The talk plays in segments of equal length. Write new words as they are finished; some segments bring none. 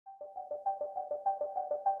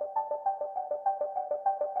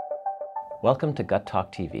Welcome to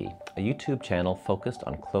GutTalk TV, a YouTube channel focused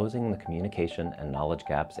on closing the communication and knowledge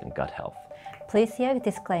gaps in gut health. Please hear a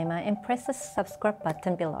disclaimer and press the subscribe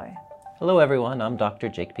button below. Hello everyone, I'm Dr.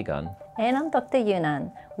 Jakob. And I'm Dr.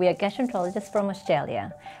 Yoon-Kyo. We are gastroenterologists from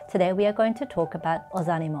Australia. Today we are going to talk about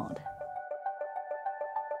Ozanimod.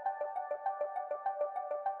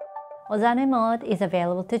 Ozanimod is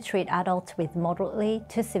available to treat adults with moderately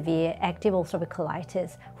to severe active ulcerative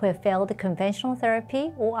colitis who have failed conventional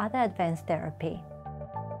therapy or other advanced therapy.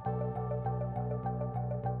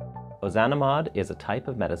 Ozanimod is a type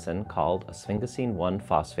of medicine called a sphingosine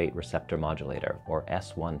 1-phosphate receptor modulator, or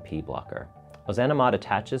S1P blocker. Ozanimod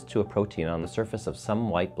attaches to a protein on the surface of some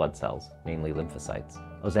white blood cells, namely lymphocytes.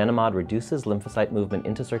 Ozanimod reduces lymphocyte movement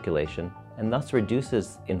into circulation and thus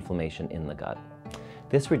reduces inflammation in the gut.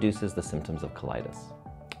 This reduces the symptoms of colitis.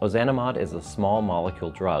 Ozanimod is a small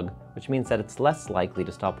molecule drug, which means that it's less likely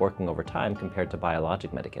to stop working over time compared to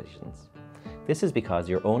biologic medications. This is because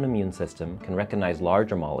your own immune system can recognize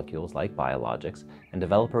larger molecules like biologics and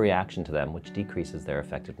develop a reaction to them, which decreases their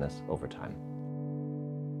effectiveness over time.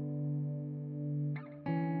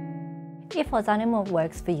 If Ozanimod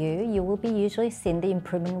works for you, you will be usually seeing the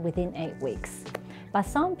improvement within 8 weeks. But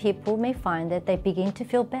some people may find that they begin to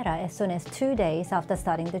feel better as soon as 2 days after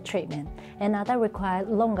starting the treatment, and others require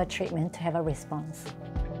longer treatment to have a response.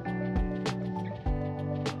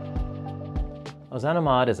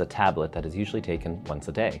 Ozanimod is a tablet that is usually taken once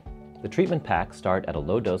a day. The treatment packs start at a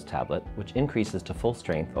low-dose tablet, which increases to full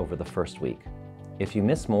strength over the first week. If you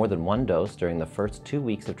miss more than one dose during the first 2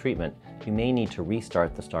 weeks of treatment, you may need to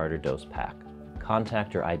restart the starter dose pack.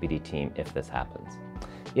 Contact your IBD team if this happens.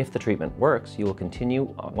 If the treatment works, you will continue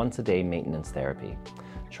once-a-day maintenance therapy.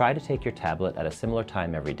 Try to take your tablet at a similar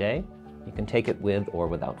time every day. You can take it with or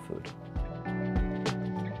without food.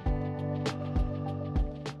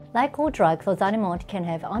 Like all drugs, Ozanimod can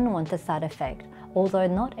have unwanted side effects, although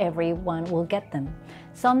not everyone will get them.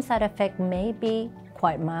 Some side effects may be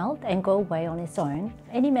quite mild and go away on its own.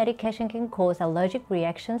 Any medication can cause allergic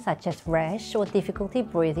reactions such as rash or difficulty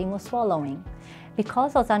breathing or swallowing.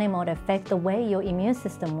 Because Ozanimod affects the way your immune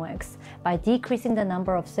system works, by decreasing the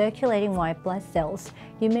number of circulating white blood cells,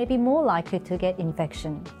 you may be more likely to get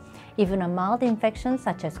infection. Even a mild infection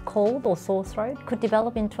such as cold or sore throat could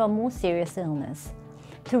develop into a more serious illness.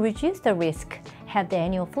 To reduce the risk, have the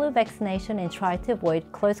annual flu vaccination and try to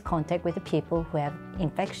avoid close contact with the people who have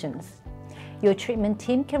infections. Your treatment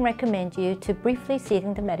team can recommend you to briefly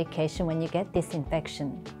ceasing the medication when you get this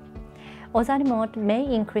infection. Ozanimod may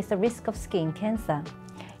increase the risk of skin cancer.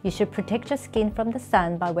 You should protect your skin from the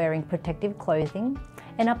sun by wearing protective clothing,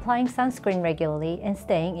 and applying sunscreen regularly and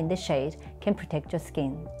staying in the shade can protect your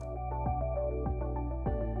skin.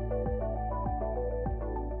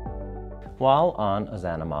 While on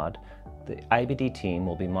Ozanimod, the IBD team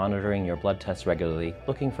will be monitoring your blood tests regularly,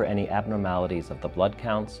 looking for any abnormalities of the blood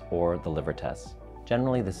counts or the liver tests.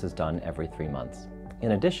 Generally, this is done every 3 months.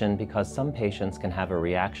 In addition, because some patients can have a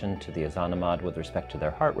reaction to the Ozanimod with respect to their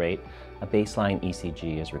heart rate, a baseline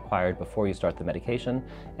ECG is required before you start the medication,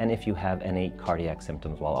 and if you have any cardiac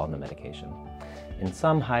symptoms while on the medication. In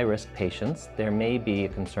some high-risk patients, there may be a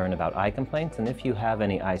concern about eye complaints, and if you have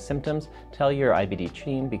any eye symptoms, tell your IBD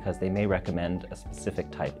team because they may recommend a specific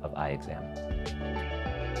type of eye exam.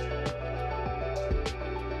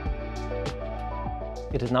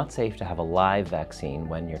 It is not safe to have a live vaccine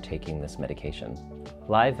when you're taking this medication.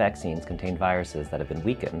 Live vaccines contain viruses that have been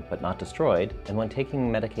weakened but not destroyed, and when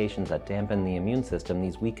taking medications that dampen the immune system,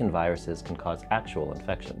 these weakened viruses can cause actual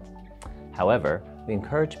infections. However, we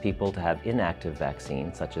encourage people to have inactive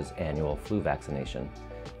vaccines such as annual flu vaccination.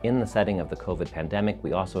 In the setting of the COVID pandemic,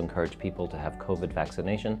 we also encourage people to have COVID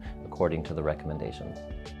vaccination according to the recommendations.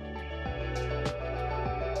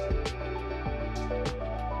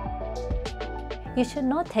 You should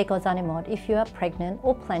not take Ozanimod if you are pregnant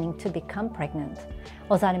or planning to become pregnant.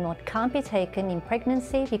 Ozanimod can't be taken in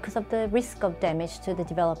pregnancy because of the risk of damage to the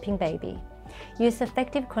developing baby. Use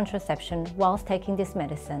effective contraception whilst taking this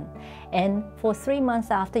medicine, and for 3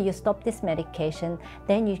 months after you stop this medication,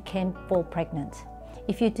 then you can fall pregnant.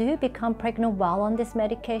 If you do become pregnant while on this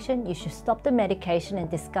medication, you should stop the medication and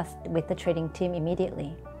discuss with the treating team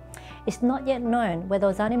immediately. It's not yet known whether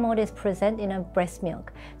Ozanimod is present in a breast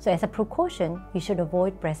milk, so as a precaution, you should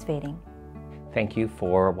avoid breastfeeding. Thank you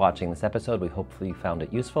for watching this episode. We hopefully you found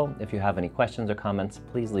it useful. If you have any questions or comments,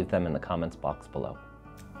 please leave them in the comments box below.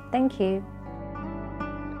 Thank you.